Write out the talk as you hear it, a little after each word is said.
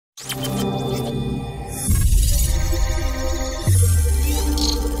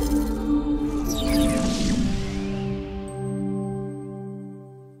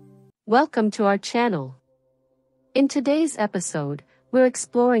Welcome to our channel. In today's episode, we're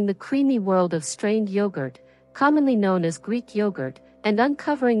exploring the creamy world of strained yogurt, commonly known as Greek yogurt, and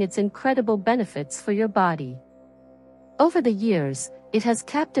uncovering its incredible benefits for your body. Over the years, it has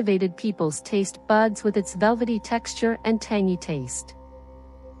captivated people's taste buds with its velvety texture and tangy taste.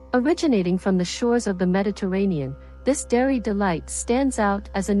 Originating from the shores of the Mediterranean, this dairy delight stands out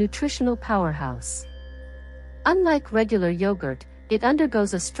as a nutritional powerhouse. Unlike regular yogurt, it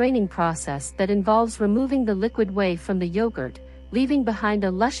undergoes a straining process that involves removing the liquid whey from the yogurt, leaving behind a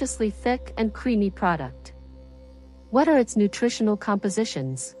lusciously thick and creamy product. What are its nutritional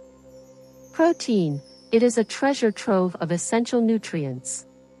compositions? Protein. It is a treasure trove of essential nutrients.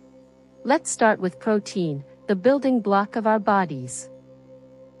 Let's start with protein, the building block of our bodies.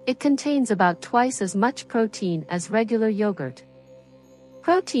 It contains about twice as much protein as regular yogurt.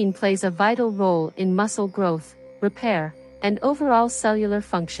 Protein plays a vital role in muscle growth, repair, and overall cellular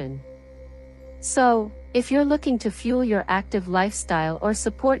function. So, if you're looking to fuel your active lifestyle or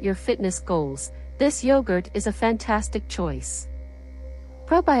support your fitness goals, this yogurt is a fantastic choice.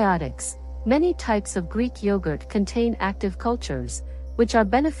 Probiotics. Many types of Greek yogurt contain active cultures, which are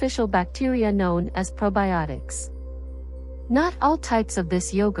beneficial bacteria known as probiotics. Not all types of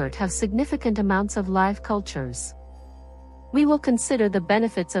this yogurt have significant amounts of live cultures. We will consider the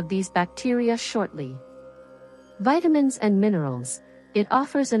benefits of these bacteria shortly. Vitamins and minerals. It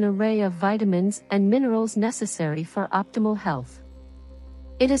offers an array of vitamins and minerals necessary for optimal health.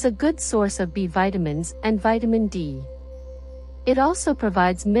 It is a good source of B vitamins and vitamin D. It also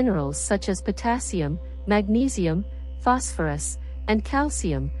provides minerals such as potassium, magnesium, phosphorus, and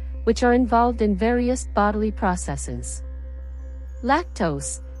calcium, which are involved in various bodily processes.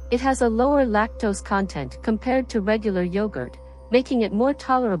 Lactose. It has a lower lactose content compared to regular yogurt, making it more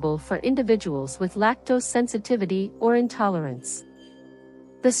tolerable for individuals with lactose sensitivity or intolerance.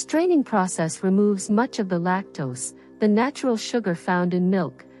 The straining process removes much of the lactose, the natural sugar found in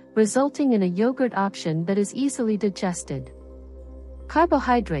milk, resulting in a yogurt option that is easily digested.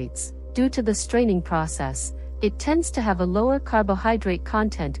 Carbohydrates. Due to the straining process, it tends to have a lower carbohydrate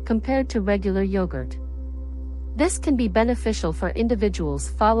content compared to regular yogurt. This can be beneficial for individuals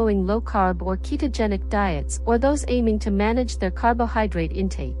following low-carb or ketogenic diets or those aiming to manage their carbohydrate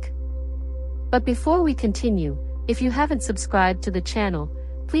intake. But before we continue, if you haven't subscribed to the channel,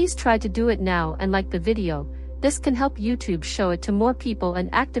 please try to do it now and like the video. This can help YouTube show it to more people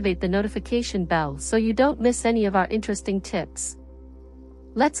and activate the notification bell so you don't miss any of our interesting tips.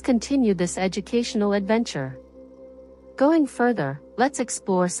 Let's continue this educational adventure. Going further, let's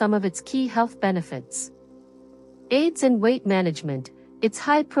explore some of its key health benefits. Aids in weight management. Its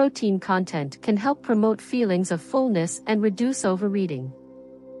high protein content can help promote feelings of fullness and reduce overeating.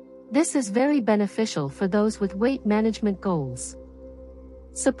 This is very beneficial for those with weight management goals.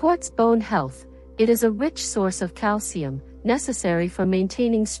 Supports bone health. It is a rich source of calcium, necessary for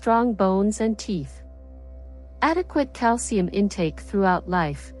maintaining strong bones and teeth. Adequate calcium intake throughout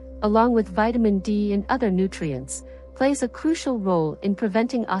life, along with vitamin D and other nutrients, plays a crucial role in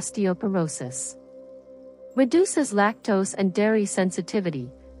preventing osteoporosis. Reduces lactose and dairy sensitivity.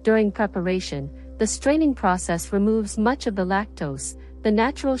 During preparation, the straining process removes much of the lactose, the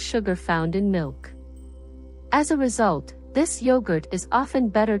natural sugar found in milk. As a result, this yogurt is often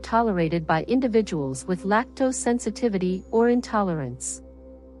better tolerated by individuals with lactose sensitivity or intolerance.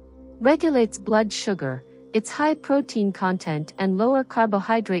 Regulates blood sugar. Its high protein content and lower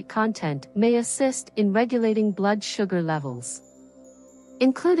carbohydrate content may assist in regulating blood sugar levels.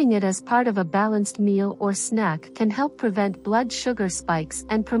 Including it as part of a balanced meal or snack can help prevent blood sugar spikes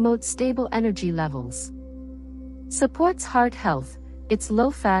and promote stable energy levels. Supports heart health. Its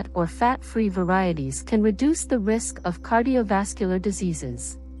low-fat or fat-free varieties can reduce the risk of cardiovascular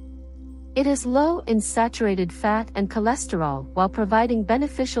diseases. It is low in saturated fat and cholesterol while providing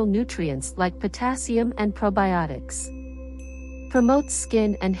beneficial nutrients like potassium and probiotics. Promotes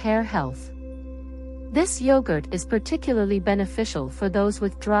skin and hair health. This yogurt is particularly beneficial for those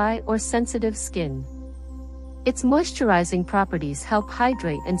with dry or sensitive skin. Its moisturizing properties help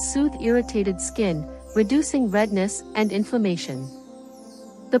hydrate and soothe irritated skin, reducing redness and inflammation.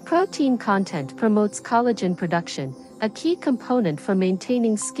 The protein content promotes collagen production, a key component for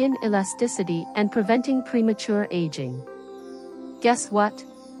maintaining skin elasticity and preventing premature aging. Guess what?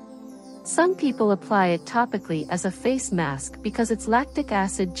 Some people apply it topically as a face mask because its lactic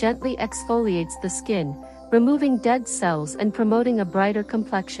acid gently exfoliates the skin, removing dead cells and promoting a brighter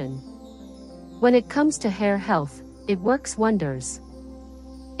complexion. When it comes to hair health, it works wonders.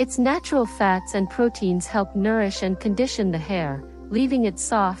 Its natural fats and proteins help nourish and condition the hair, leaving it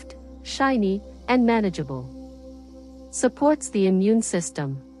soft, shiny, and manageable. Supports the immune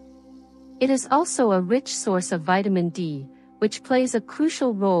system. It is also a rich source of vitamin D, which plays a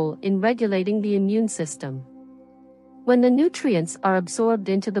crucial role in regulating the immune system. When the nutrients are absorbed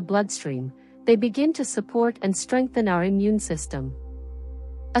into the bloodstream, they begin to support and strengthen our immune system.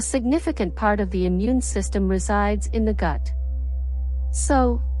 A significant part of the immune system resides in the gut.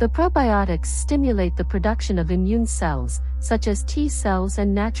 So, the probiotics stimulate the production of immune cells, such as T cells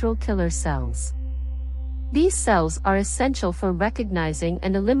and natural killer cells. These cells are essential for recognizing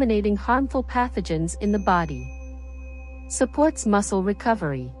and eliminating harmful pathogens in the body. Supports muscle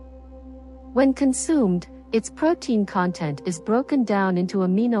recovery. When consumed, its protein content is broken down into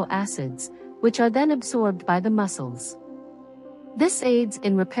amino acids, which are then absorbed by the muscles. This aids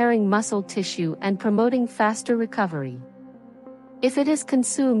in repairing muscle tissue and promoting faster recovery. If it is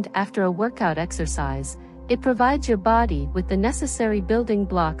consumed after a workout exercise, it provides your body with the necessary building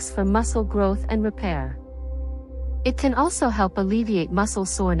blocks for muscle growth and repair. It can also help alleviate muscle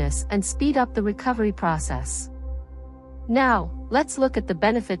soreness and speed up the recovery process. Now, let's look at the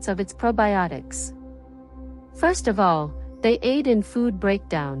benefits of its probiotics. First of all, they aid in food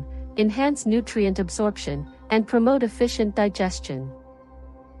breakdown, enhance nutrient absorption, and promote efficient digestion.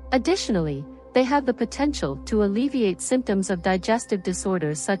 Additionally, they have the potential to alleviate symptoms of digestive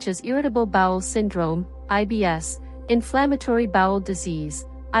disorders such as irritable bowel syndrome, IBS, inflammatory bowel disease,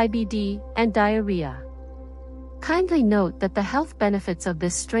 IBD, and diarrhea. Kindly note that the health benefits of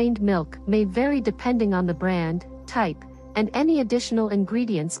this strained milk may vary depending on the brand, type, and any additional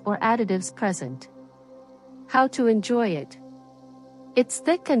ingredients or additives present. How to enjoy it. Its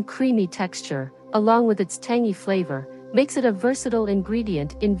thick and creamy texture, along with its tangy flavor, makes it a versatile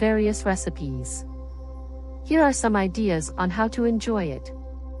ingredient in various recipes. Here are some ideas on how to enjoy it.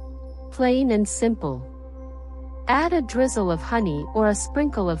 Plain and simple. Add a drizzle of honey or a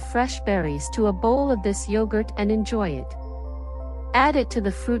sprinkle of fresh berries to a bowl of this yogurt and enjoy it. Add it to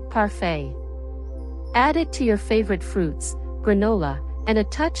the fruit parfait. Add it to your favorite fruits, granola, and a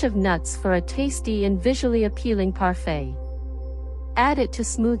touch of nuts for a tasty and visually appealing parfait. Add it to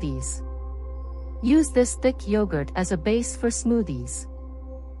smoothies. Use this thick yogurt as a base for smoothies.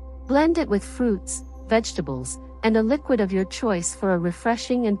 Blend it with fruits, vegetables, and a liquid of your choice for a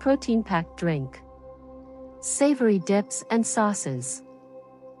refreshing and protein-packed drink. Savory dips and sauces.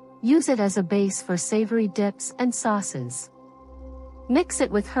 Use it as a base for savory dips and sauces. Mix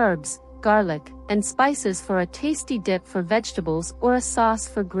it with herbs, garlic, and spices for a tasty dip for vegetables or a sauce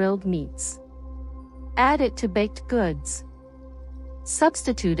for grilled meats. Add it to baked goods.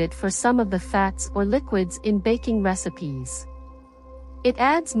 Substitute it for some of the fats or liquids in baking recipes. It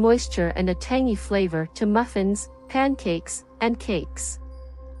adds moisture and a tangy flavor to muffins, pancakes, and cakes.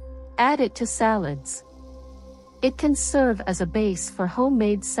 Add it to salads. It can serve as a base for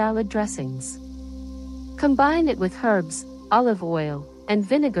homemade salad dressings. Combine it with herbs, olive oil, and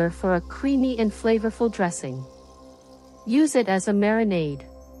vinegar for a creamy and flavorful dressing. Use it as a marinade.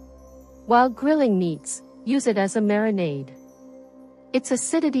 While grilling meats, use it as a marinade. Its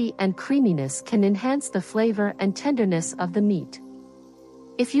acidity and creaminess can enhance the flavor and tenderness of the meat.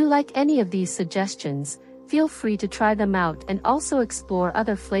 If you like any of these suggestions, feel free to try them out and also explore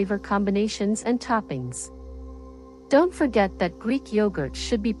other flavor combinations and toppings. Don't forget that Greek yogurt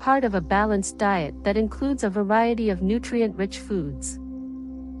should be part of a balanced diet that includes a variety of nutrient-rich foods.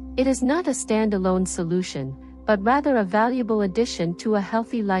 It is not a standalone solution, but rather a valuable addition to a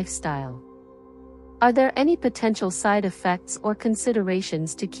healthy lifestyle. Are there any potential side effects or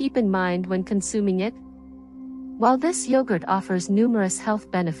considerations to keep in mind when consuming it? While this yogurt offers numerous health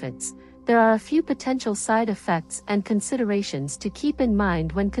benefits, there are a few potential side effects and considerations to keep in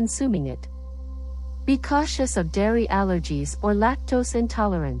mind when consuming it. Be cautious of dairy allergies or lactose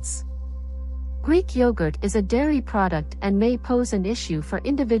intolerance. Greek yogurt is a dairy product and may pose an issue for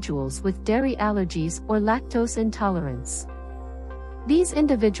individuals with dairy allergies or lactose intolerance. These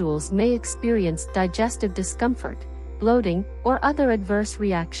individuals may experience digestive discomfort, bloating, or other adverse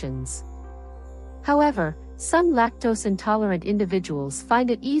reactions. However, some lactose-intolerant individuals find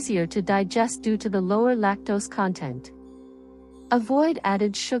it easier to digest due to the lower lactose content. Avoid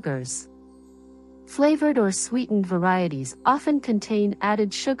added sugars. Flavored or sweetened varieties often contain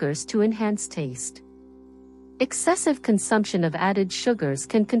added sugars to enhance taste. Excessive consumption of added sugars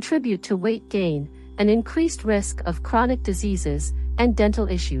can contribute to weight gain, an increased risk of chronic diseases, and dental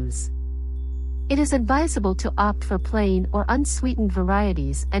issues. It is advisable to opt for plain or unsweetened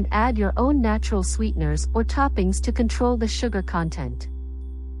varieties and add your own natural sweeteners or toppings to control the sugar content.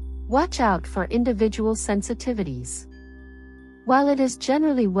 Watch out for individual sensitivities. While it is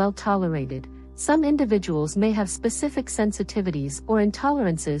generally well tolerated, some individuals may have specific sensitivities or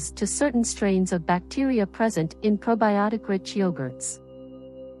intolerances to certain strains of bacteria present in probiotic-rich yogurts.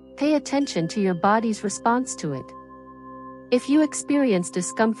 Pay attention to your body's response to it. If you experience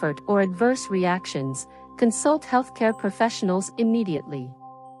discomfort or adverse reactions, consult healthcare professionals immediately.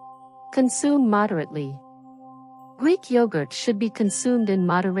 Consume moderately. Greek yogurt should be consumed in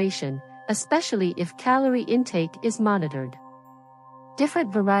moderation, especially if calorie intake is monitored.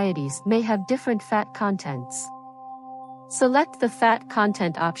 Different varieties may have different fat contents. Select the fat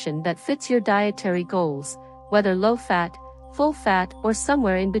content option that fits your dietary goals, whether low fat, full fat, or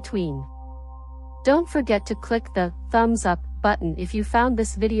somewhere in between. Don't forget to click the thumbs up button if you found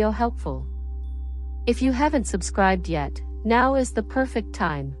this video helpful. If you haven't subscribed yet, now is the perfect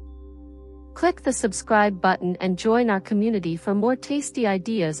time. Click the subscribe button and join our community for more tasty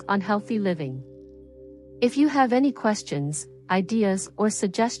ideas on healthy living. If you have any questions, ideas, or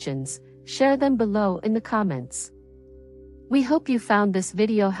suggestions, share them below in the comments. We hope you found this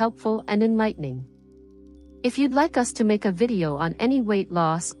video helpful and enlightening. If you'd like us to make a video on any weight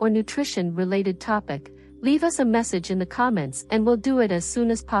loss or nutrition-related topic, leave us a message in the comments and we'll do it as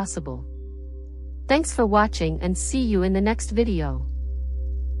soon as possible. Thanks for watching and see you in the next video.